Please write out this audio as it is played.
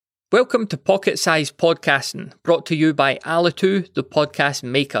Welcome to Pocket Size Podcasting, brought to you by Alitu, the podcast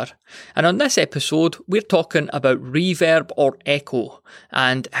maker. And on this episode, we're talking about reverb or echo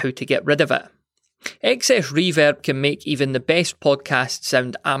and how to get rid of it. Excess reverb can make even the best podcasts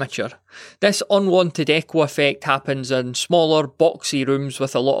sound amateur. This unwanted echo effect happens in smaller, boxy rooms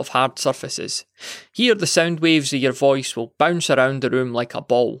with a lot of hard surfaces. Here, the sound waves of your voice will bounce around the room like a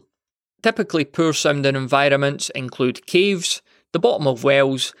ball. Typically poor sounding environments include caves, the bottom of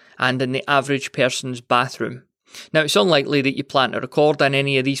wells, and in the average person's bathroom. Now, it's unlikely that you plan to record in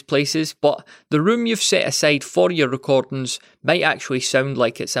any of these places, but the room you've set aside for your recordings might actually sound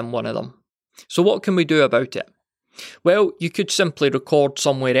like it's in one of them. So what can we do about it? Well, you could simply record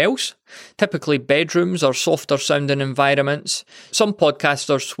somewhere else, typically bedrooms or softer sounding environments. Some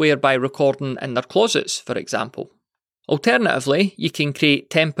podcasters swear by recording in their closets, for example. Alternatively, you can create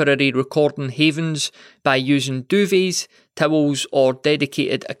temporary recording havens by using duvets, towels, or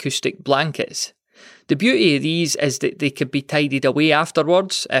dedicated acoustic blankets. The beauty of these is that they can be tidied away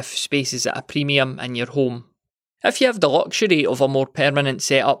afterwards if space is at a premium in your home. If you have the luxury of a more permanent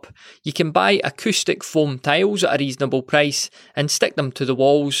setup, you can buy acoustic foam tiles at a reasonable price and stick them to the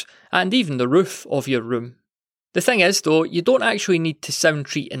walls and even the roof of your room. The thing is though, you don't actually need to sound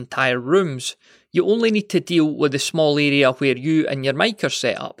treat entire rooms. You only need to deal with the small area where you and your mic are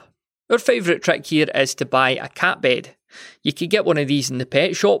set up. Our favourite trick here is to buy a cat bed. You could get one of these in the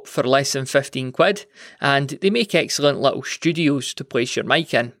pet shop for less than 15 quid, and they make excellent little studios to place your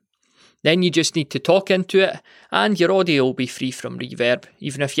mic in. Then you just need to talk into it, and your audio will be free from reverb,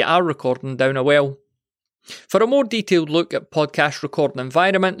 even if you are recording down a well. For a more detailed look at podcast recording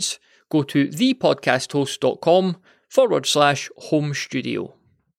environments, go to thepodcasthost.com/home studio.